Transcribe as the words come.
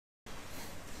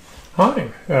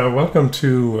Hi, welcome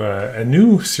to a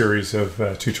new series of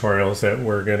tutorials that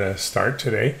we're going to start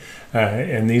today.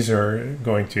 And these are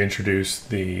going to introduce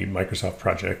the Microsoft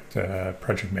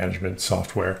project management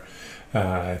software.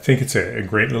 I think it's a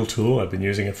great little tool. I've been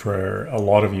using it for a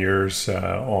lot of years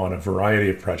on a variety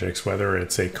of projects, whether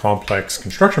it's a complex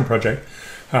construction project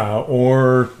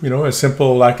or a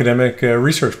simple academic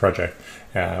research project.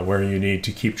 Where you need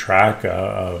to keep track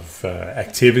of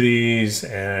activities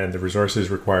and the resources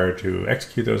required to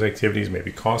execute those activities,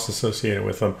 maybe costs associated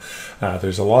with them.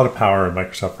 There's a lot of power in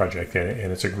Microsoft Project,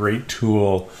 and it's a great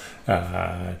tool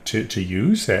to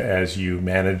use as you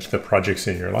manage the projects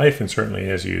in your life, and certainly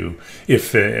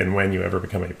if and when you ever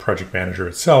become a project manager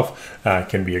itself,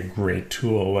 can be a great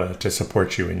tool to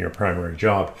support you in your primary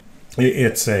job.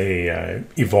 It's a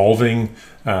evolving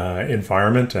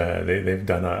environment. They've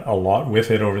done a lot with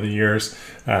it over the years,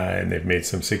 and they've made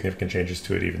some significant changes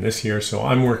to it even this year. So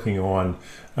I'm working on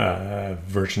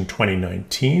version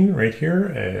 2019 right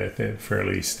here, a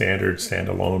fairly standard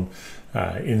standalone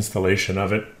installation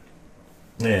of it.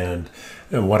 And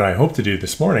what I hope to do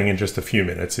this morning in just a few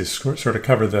minutes is sort of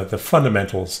cover the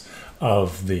fundamentals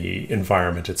of the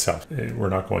environment itself. We're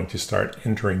not going to start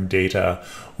entering data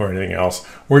or anything else.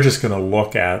 We're just going to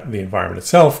look at the environment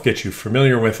itself, get you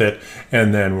familiar with it,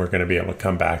 and then we're going to be able to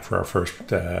come back for our first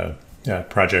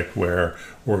project where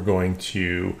we're going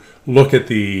to look at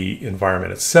the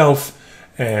environment itself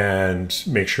and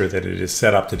make sure that it is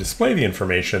set up to display the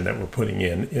information that we're putting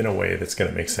in a way that's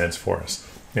going to make sense for us,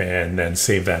 and then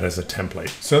save that as a template.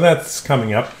 So that's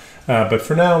coming up. But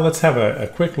for now, let's have a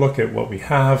quick look at what we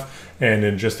have, and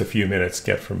in just a few minutes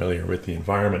get familiar with the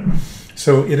environment.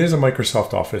 So it is a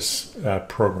Microsoft Office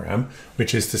program,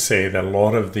 which is to say that a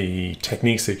lot of the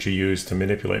techniques that you use to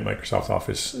manipulate Microsoft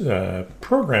Office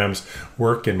programs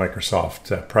work in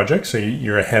Microsoft Project. So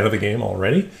you're ahead of the game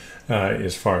already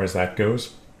as far as that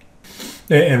goes.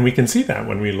 And we can see that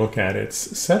when we look at its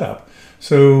setup.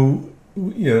 So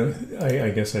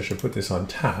I guess I should put this on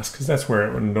task because that's where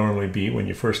it would normally be when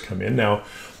you first come in. Now,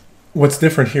 what's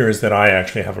different here is that I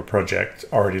actually have a project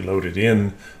already loaded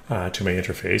in to my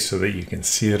interface so that you can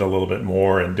see it a little bit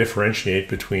more and differentiate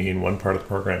between one part of the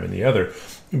program and the other.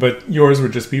 But yours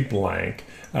would just be blank,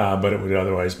 but it would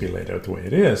otherwise be laid out the way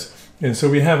it is. And so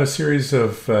we have a series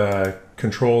of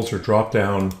controls or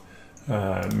drop-down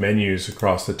menus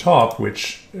across the top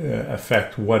which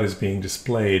affect what is being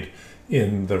displayed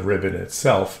in the ribbon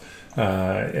itself,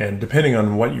 and depending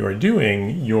on what you're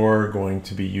doing, you're going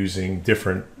to be using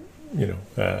different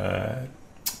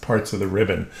parts of the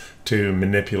ribbon to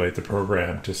manipulate the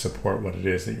program to support what it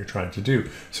is that you're trying to do.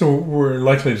 So we're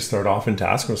likely to start off in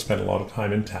task. We'll spend a lot of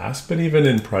time in task, but even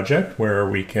in project where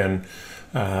we can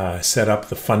set up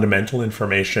the fundamental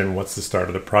information, what's the start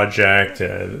of the project,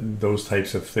 those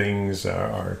types of things,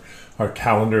 our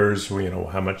calendars,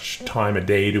 how much time a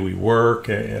day do we work,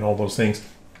 and all those things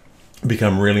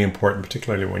become really important,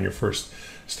 particularly when you're first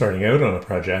starting out on a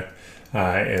project.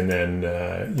 And then,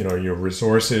 your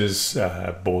resources,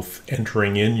 both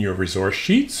entering in your resource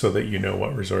sheet so that you know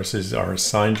what resources are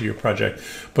assigned to your project,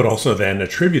 but also then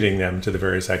attributing them to the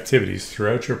various activities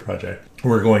throughout your project.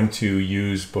 We're going to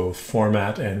use both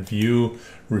format and view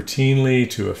routinely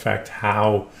to affect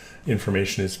how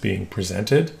information is being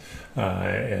presented.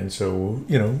 And so,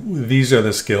 these are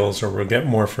the skills, or we'll get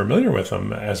more familiar with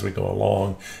them as we go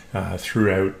along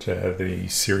throughout the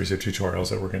series of tutorials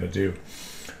that we're going to do.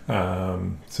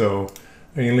 So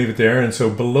I'm going to leave it there. And so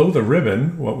below the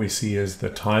ribbon, what we see is the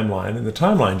timeline, and the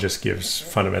timeline just gives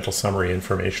fundamental summary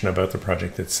information about the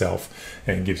project itself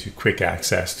and gives you quick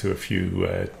access to a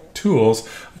few tools.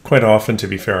 Quite often, to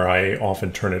be fair, I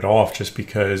often turn it off just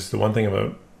because the one thing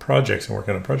about projects and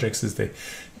working on projects is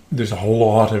there's a whole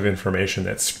lot of information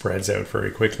that spreads out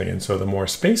very quickly. And so the more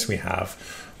space we have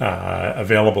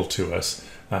available to us,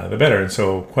 the better. And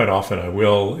so quite often I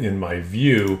will, in my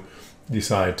view,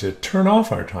 decide to turn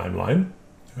off our timeline.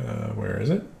 Where is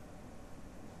it?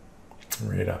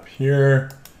 Right up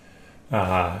here.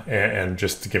 And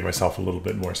just to give myself a little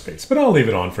bit more space. But I'll leave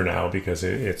it on for now because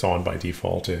it's on by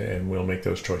default, and we'll make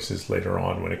those choices later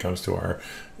on when it comes to our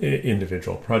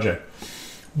individual project.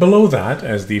 Below that,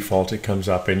 as default, it comes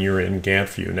up and you're in Gantt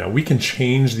view. Now we can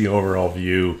change the overall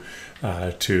view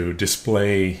to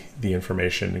display the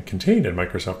information contained in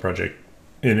Microsoft Project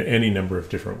in any number of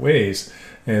different ways.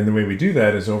 And the way we do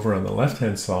that is over on the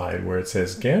left-hand side where it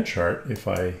says Gantt chart. If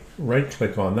I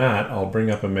right-click on that, I'll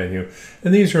bring up a menu.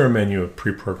 And these are a menu of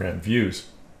pre-programmed views.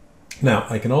 Now,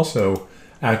 I can also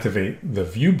activate the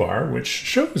view bar, which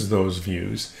shows those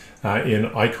views in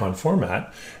icon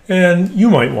format. And you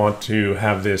might want to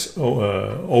have this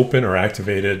open or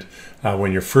activated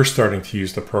when you're first starting to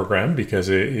use the program, because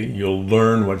you'll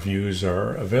learn what views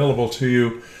are available to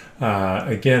you.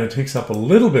 Again, it takes up a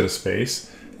little bit of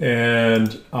space,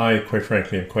 and I, quite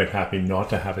frankly, am quite happy not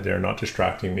to have it there, not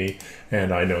distracting me.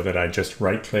 And I know that I just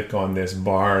right-click on this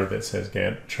bar that says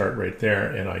Gantt chart right there,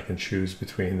 and I can choose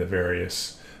between the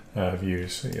various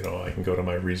views. You know, I can go to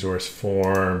my resource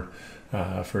form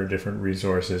for different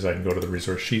resources. I can go to the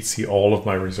resource sheet, see all of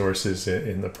my resources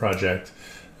in the project,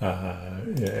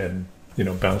 and you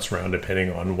know, bounce around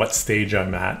depending on what stage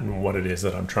I'm at and what it is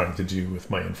that I'm trying to do with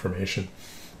my information.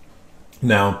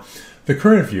 Now, the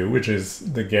current view, which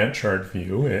is the Gantt chart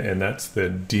view, and that's the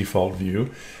default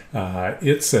view,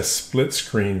 it's a split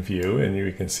screen view, and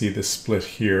you can see the split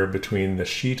here between the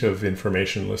sheet of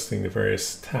information listing the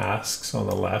various tasks on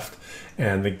the left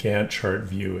and the Gantt chart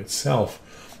view itself.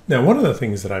 Now, one of the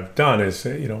things that I've done is,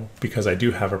 you know, because I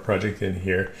do have a project in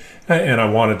here, and I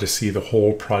wanted to see the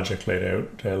whole project laid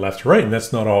out left to right, and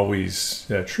that's not always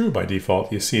true by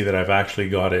default. You see that I've actually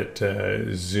got it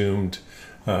zoomed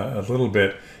a little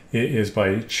bit. Is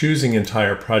by choosing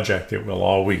entire project, it will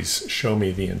always show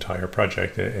me the entire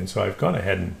project. And so I've gone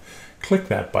ahead and clicked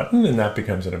that button, and that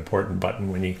becomes an important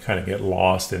button when you kind of get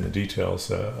lost in the details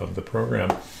of the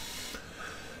program.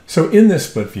 So in this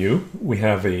split view, we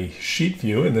have a sheet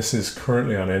view, and this is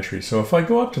currently on entry. So if I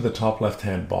go up to the top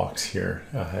left-hand box here,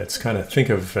 it's kind of, think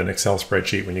of an Excel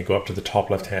spreadsheet. When you go up to the top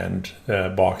left-hand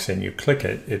box and you click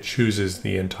it, it chooses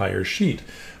the entire sheet.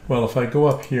 Well, if I go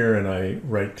up here and I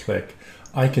right-click,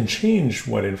 I can change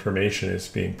what information is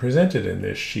being presented in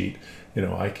this sheet. You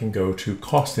know, I can go to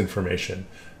cost information.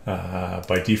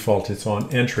 By default, it's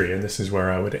on entry, and this is where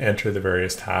I would enter the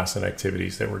various tasks and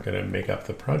activities that were going to make up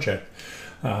the project.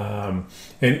 And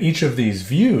each of these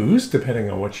views, depending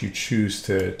on what you choose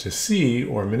to see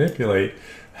or manipulate,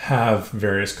 have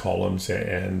various columns,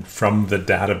 and from the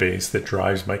database that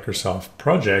drives Microsoft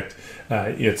Project,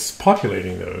 it's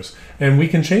populating those, and we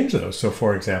can change those. So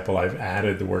for example, I've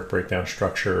added the work breakdown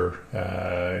structure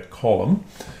column,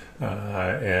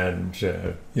 and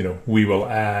you know, we will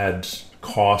add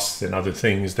costs and other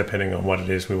things depending on what it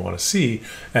is we want to see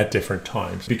at different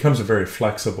times. It becomes a very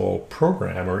flexible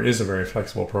program, or is a very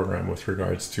flexible program with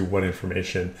regards to what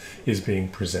information is being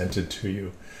presented to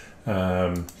you.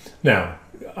 Now,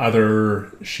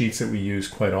 other sheets that we use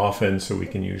quite often, so we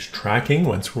can use tracking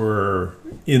once we're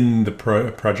in the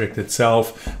project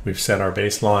itself. We've set our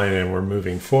baseline and we're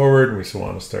moving forward. We still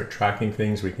want to start tracking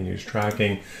things. We can use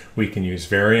tracking. We can use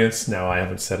variance. Now, I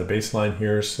haven't set a baseline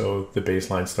here, so the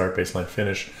baseline start, baseline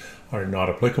finish are not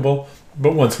applicable.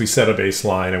 But once we set a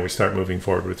baseline and we start moving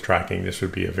forward with tracking, this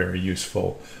would be a very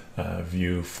useful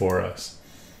view for us.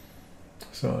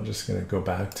 So I'm just going to go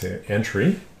back to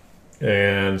entry.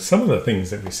 And some of the things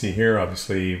that we see here,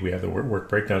 obviously, we have the work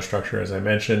breakdown structure, as I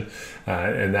mentioned,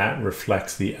 and that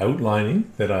reflects the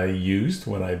outlining that I used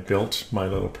when I built my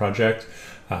little project.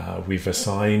 We've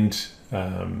assigned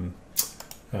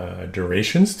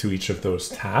durations to each of those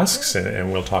tasks,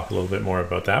 and we'll talk a little bit more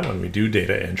about that when we do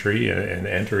data entry and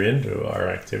enter into our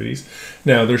activities.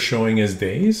 Now, they're showing as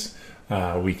days.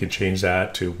 We could change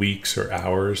that to weeks or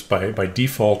hours. By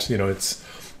default, you know, it's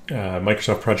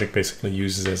Microsoft Project basically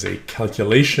uses as a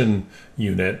calculation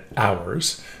unit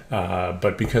hours,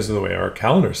 but because of the way our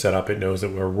calendar is set up, it knows that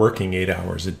we're working 8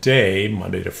 hours a day,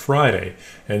 Monday to Friday,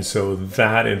 and so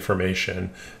that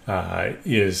information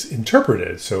is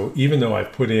interpreted. So even though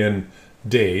I've put in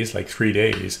days, like 3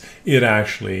 days, it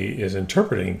actually is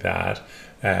interpreting that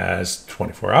as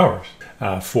 24 hours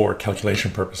for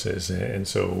calculation purposes. And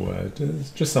so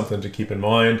it's just something to keep in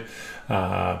mind,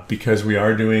 because we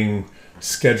are doing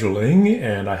scheduling,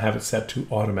 and I have it set to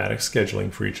automatic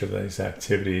scheduling for each of these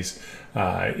activities.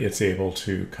 It's able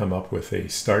to come up with a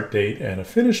start date and a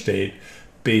finish date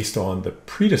based on the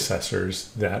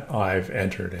predecessors that I've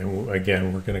entered. And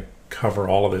again, we're going to cover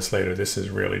all of this later. This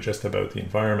is really just about the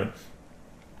environment.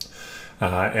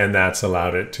 And that's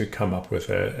allowed it to come up with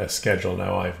a schedule.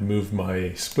 Now I've moved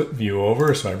my split view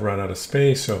over, so I've run out of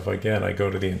space. So if again I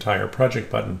go to the entire project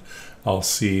button, I'll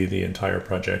see the entire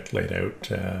project laid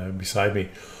out beside me.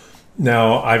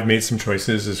 Now, I've made some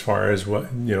choices as far as what,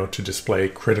 to display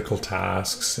critical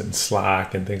tasks and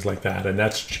Slack and things like that. And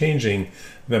that's changing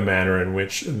the manner in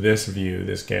which this view,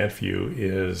 this Gantt view,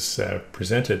 is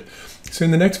presented. So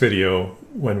in the next video,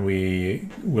 when we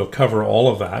will cover all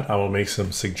of that, I will make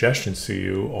some suggestions to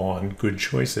you on good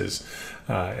choices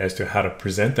as to how to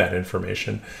present that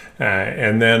information.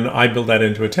 And then I build that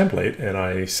into a template, and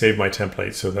I save my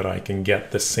template so that I can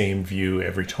get the same view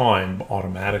every time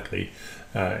automatically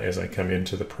as I come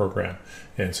into the program.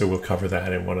 And so we'll cover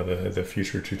that in one of the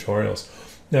future tutorials.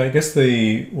 Now, I guess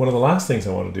one of the last things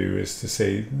I want to do is to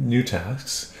say new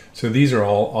tasks. So these are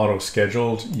all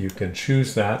auto-scheduled. You can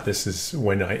choose that. This is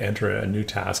when I enter a new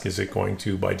task, is it going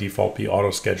to by default be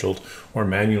auto-scheduled or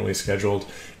manually scheduled?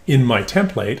 In my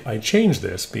template, I change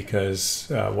this because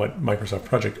what Microsoft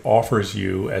Project offers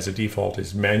you as a default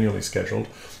is manually scheduled.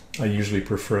 I usually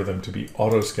prefer them to be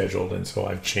auto-scheduled, and so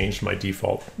I've changed my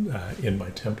default in my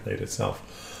template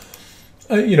itself.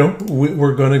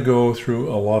 We're going to go through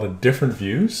a lot of different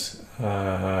views.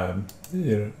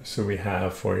 So we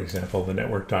have, for example, the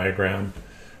network diagram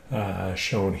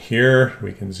shown here.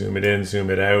 We can zoom it in, zoom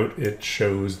it out. It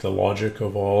shows the logic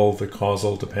of all the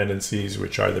causal dependencies,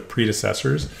 which are the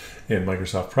predecessors in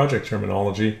Microsoft Project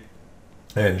terminology,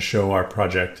 and show our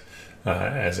project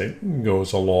as it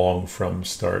goes along from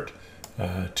start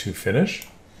to finish.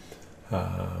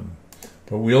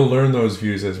 But we'll learn those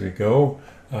views as we go.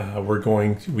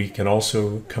 We can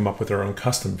also come up with our own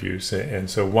custom views. And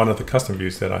so one of the custom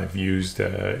views that I've used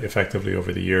effectively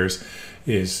over the years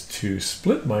is to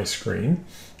split my screen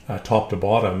top to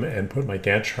bottom and put my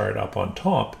Gantt chart up on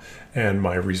top and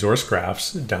my resource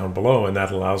graphs down below. And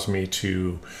that allows me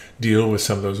to deal with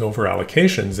some of those over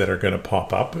allocations that are going to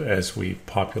pop up as we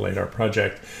populate our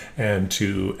project, and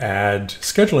to add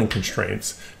scheduling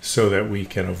constraints so that we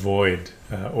can avoid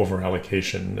over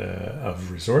allocation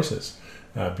of resources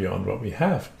beyond what we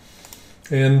have.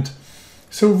 And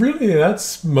so really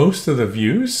that's most of the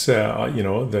views.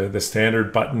 The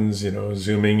standard buttons,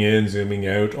 zooming in, zooming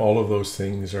out, all of those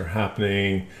things are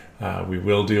happening. We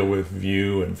will deal with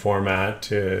view and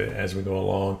format as we go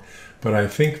along. But I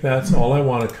think that's all I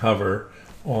want to cover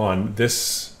on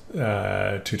this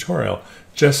tutorial,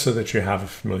 just so that you have a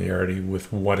familiarity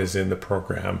with what is in the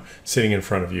program sitting in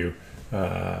front of you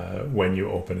when you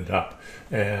open it up.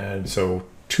 And so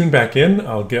tune back in.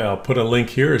 I'll put a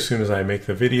link here as soon as I make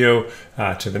the video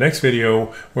to the next video,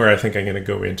 where I think I'm going to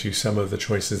go into some of the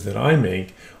choices that I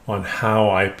make on how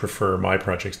I prefer my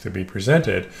projects to be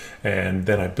presented. And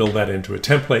then I build that into a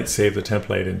template, save the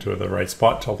template into the right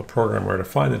spot, tell the program where to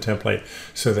find the template,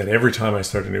 so that every time I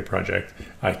start a new project,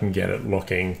 I can get it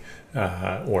looking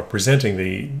or presenting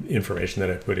the information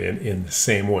that I put in the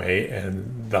same way,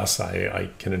 and thus I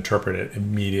can interpret it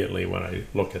immediately when I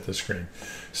look at the screen.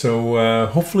 So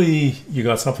hopefully you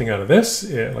got something out of this.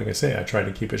 Like I say, I try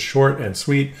to keep it short and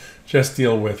sweet, just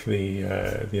deal with the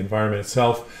environment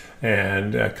itself,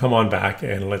 and come on back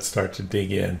and let's start to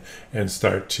dig in and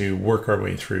start to work our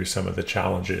way through some of the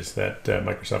challenges that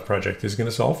Microsoft Project is going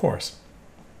to solve for us.